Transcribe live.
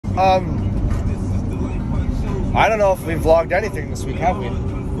I don't know if we've vlogged anything this week, have we?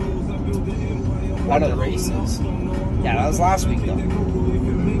 One of the races. Yeah, that was last week though.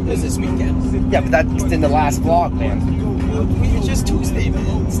 It was this weekend. Yeah, but that's in the last vlog, man. It's just Tuesday,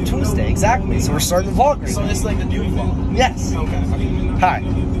 man. It's Tuesday, exactly. So we're starting the vlog right So now. this is like the new vlog. Yes. Okay. Hi.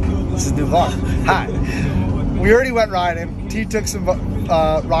 This is the new vlog. Hi. We already went riding. T took some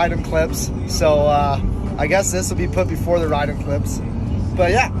riding clips. So I guess this will be put before the riding clips.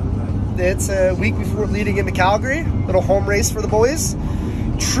 But yeah, it's a week before leading into Calgary. Little home race for the boys.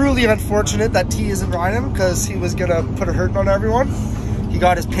 Truly unfortunate that T isn't riding because he was gonna put a hurting on everyone. He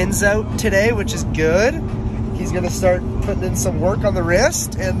got his pins out today, which is good. He's gonna start putting in some work on the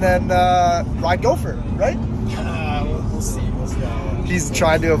wrist and then ride Gopher, right? We'll see. We'll see. He's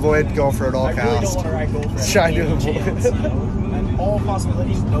trying to avoid Gopher at all costs. I really don't want to ride Gopher. He's trying to avoid it. And all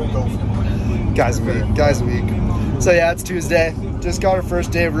possibilities, no Gopher. Guys weak. Guys weak. So yeah, it's Tuesday. Just got our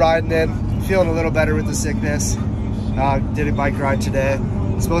first day of riding in. Feeling a little better with the sickness. Did a bike ride today.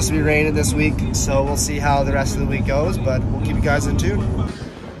 It's supposed to be raining this week, so we'll see how the rest of the week goes, but we'll keep you guys in tune.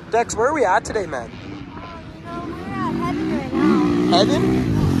 Dex, where are we at today, man? We're at heaven right now. Heaven?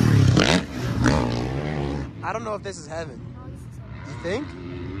 I don't know if this is heaven. You think?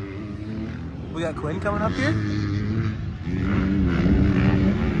 We got Quinn coming up here?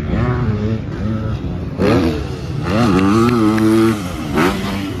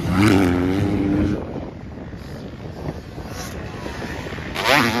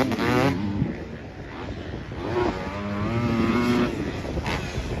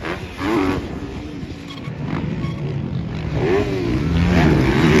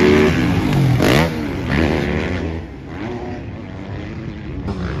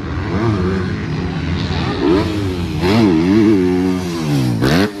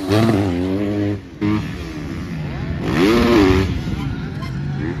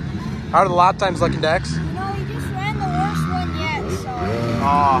 How are the lap times looking, Dex? You know, we just ran the worst one yet, so...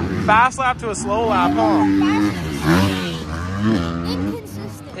 Oh, fast lap to a slow lap, huh?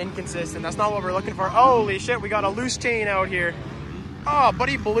 Inconsistent. Inconsistent. That's not what we're looking for. Holy shit, we got a loose chain out here. Oh,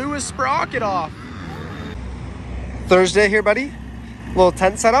 buddy blew his sprocket off. Thursday here, buddy. Little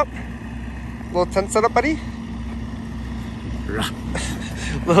tent setup. Little tent setup, buddy.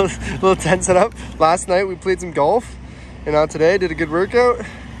 little tent setup. Last night we played some golf. And now today did a good workout.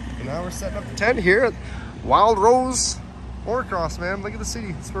 And now we're setting up the tent here at Wild Rose Overcross, man. Look at the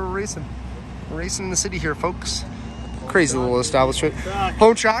city. That's where we're racing. We're racing in the city here, folks. Crazy little establishment.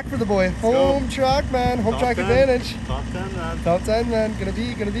 Home track for the boy. Home track, man. Home track advantage. Top 10, man. Top 10, man.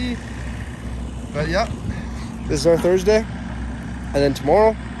 Gonna be. But yeah, this is our Thursday. And then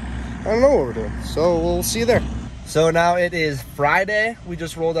tomorrow, I don't know what we're doing. So we'll see you there. So now it is Friday. We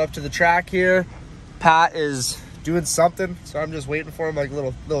just rolled up to the track here. Pat is doing something, so I'm just waiting for him like a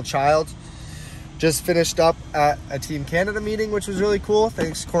little child. Just finished up at a Team Canada meeting, which was really cool.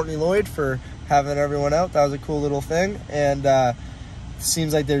 Thanks Courtney Lloyd for having everyone out. That was a cool little thing, and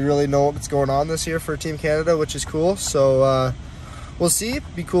seems like they really know what's going on this year for Team Canada, which is cool. So we'll see.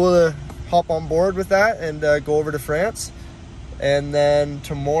 Be cool to hop on board with that and go over to France. And then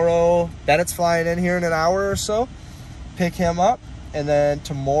tomorrow Bennett's flying in here in an hour or so, pick him up, and then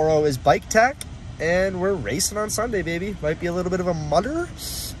tomorrow is bike tech. And we're racing on Sunday, baby. Might be a little bit of a mutter.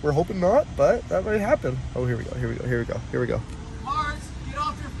 We're hoping not, but that might happen. Oh, here we go. Mars, get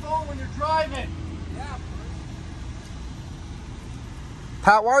off your phone when you're driving. Yeah.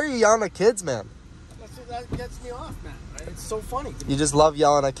 Pat, why are you yelling at kids, man? That gets me off, man. It's so funny. You just love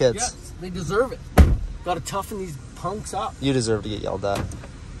yelling at kids. Yes, they deserve it. Got to toughen these punks up. You deserve to get yelled at.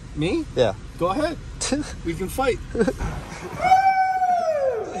 Me? Yeah. Go ahead. We can fight.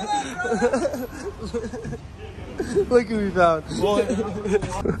 Look who we found.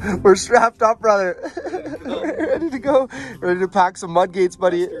 We're strapped up, brother. We're ready to go. Ready to pack some mud gates,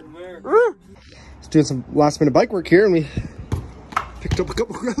 buddy. Just doing some last minute bike work here, and we picked up a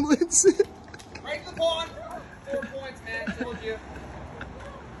couple gremlins. Right to the pond. 4 points, man. Told you.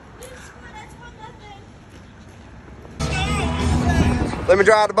 Let me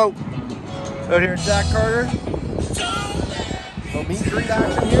drive the boat. Out here, Jack Carter. Little meet and greet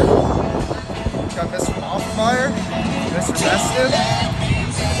action here. Got Mr. Offenmeyer, Mr. Beston.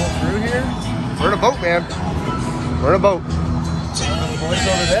 Going through here. We're in a boat, man. We're in a boat. The boys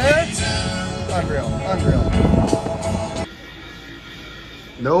over there. Unreal.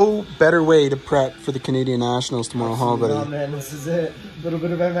 No better way to prep for the Canadian Nationals tomorrow, huh, buddy? Oh, man, this is it. A little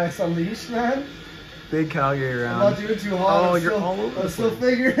bit of MX Unleashed, man. Big Calgary I'm round. not doing too hot. Oh, you're all over. I'm still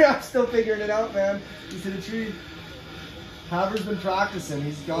figuring it out, man. He's in a tree. Haver's been practicing.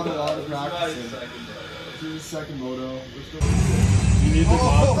 He's got a lot of practicing. This is his second moto. You need the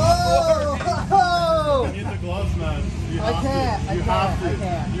gloves. Oh! You need the gloves, man. You have I can't. to. You have to.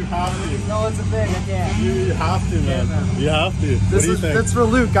 You have to. No, it's a thing. I can't. You have to, man. You have to. What do you think? That's for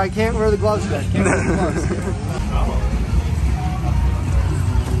Luke. I can't wear the gloves then. Can't wear the gloves.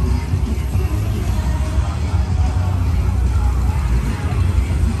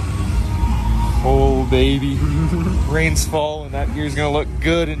 Oh, baby. Rain's falling. That gear's going to look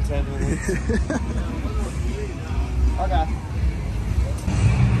good in 10 minutes. Okay.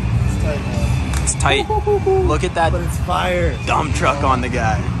 It's tight. Look at that It's fire. dump truck on the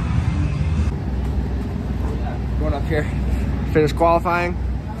guy. Going up here. Finished qualifying.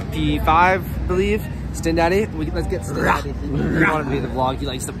 P5, I believe. Stin Daddy. Let's get Stin Daddy. He wanted to be in the vlog. He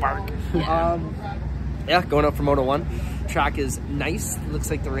likes to bark. Yeah, going up for Moto 1. Track is nice. Looks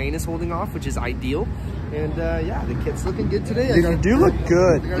like the rain is holding off, which is ideal. And yeah, the kit's looking good today. You do look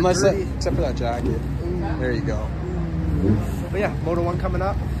good. got Unless dirty. except for that jacket. There you go. But yeah, Moto 1 coming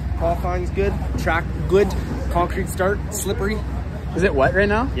up. Qualifying's good. Track good. Concrete start. Slippery. Is it wet right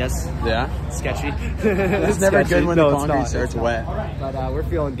now? Yes. Yeah. Sketchy. It's never good when the it's concrete not. starts wet. But we're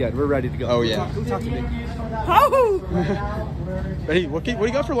feeling good. We're ready to go. Oh, yeah. Come talk to me. But hey, what do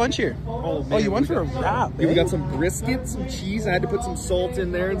you got for lunch here? Oh, Oh, you went for a wrap. We got some brisket, some cheese. I had to put some salt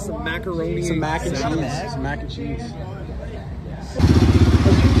in there and some macaroni. Some mac and salad. cheese. Some mac and cheese.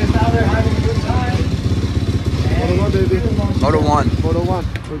 Just out there having a good time. Moto 1, baby. Moto 1. Moto 1.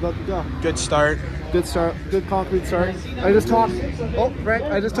 We're about to go. Good start. Good start. Good concrete start. I just talked. Oh, Frank.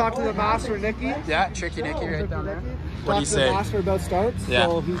 I just talked to the master, Nicky. Yeah, Tricky Nicky right down there. Talked What do you to say? the master about starts. Yeah.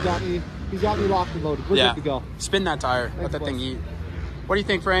 So he's got me locked and loaded. We're Yeah. good to go. Spin that tire. Let that thing eat. What do you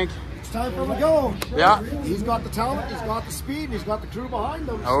think, Frank? It's time for him to go. Yeah. He's got the talent, he's got the speed, and he's got the crew behind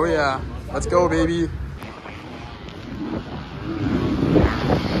him. Oh, yeah. Let's go, baby.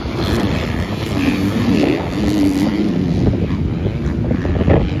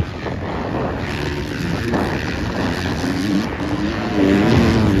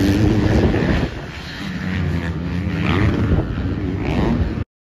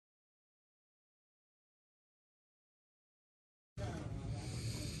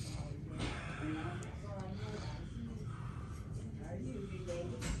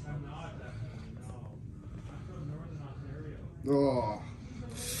 Oh.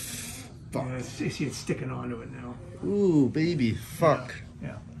 Fuck. Yeah, see it's sticking onto it now. Ooh, baby. Fuck.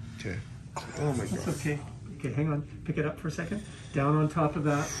 Yeah. Okay. Oh my That's god. okay. Okay, hang on. Pick it up for a second. Down on top of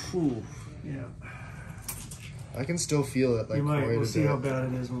that. Ooh. Yeah. I can still feel it. Like You might. quite We'll a see bit. how bad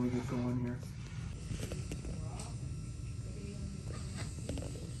it is when we get going here.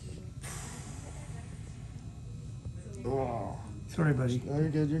 Oh. Sorry, buddy. No, you're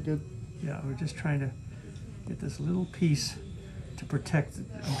good. You're good. Yeah, we're just trying to get this little piece to protect.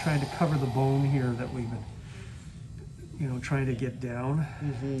 I'm trying to cover the bone here that we've been, trying to get down.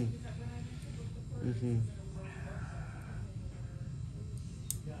 Mm-hmm. Mm-hmm.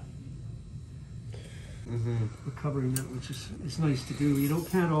 Mm-hmm. We're covering that, which is nice to do. You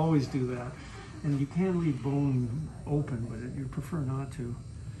can't always do that, and you can leave bone open, but you prefer not to.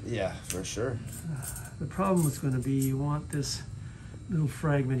 Yeah, for sure. The problem is going to be you want this little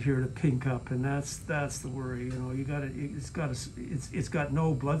fragment here to pink up, and that's the worry. It's got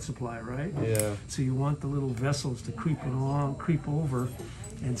no blood supply, right? Yeah. So you want the little vessels to creep over,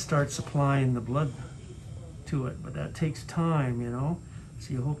 and start supplying the blood to it. But that takes time,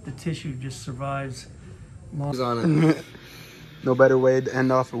 So you hope the tissue just survives long. On it. No better way to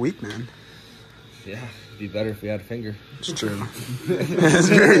end off a week, man. Yeah, it'd be better if we had a finger. It's true. It's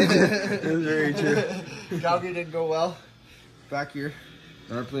very true. It's very true. Calgary didn't go well. Back here.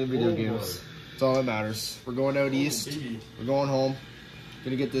 Not playing video games. That's all that matters. We're going out east. We're going home.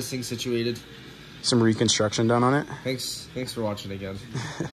 Gonna get this thing situated. Some reconstruction done on it. Thanks for watching again.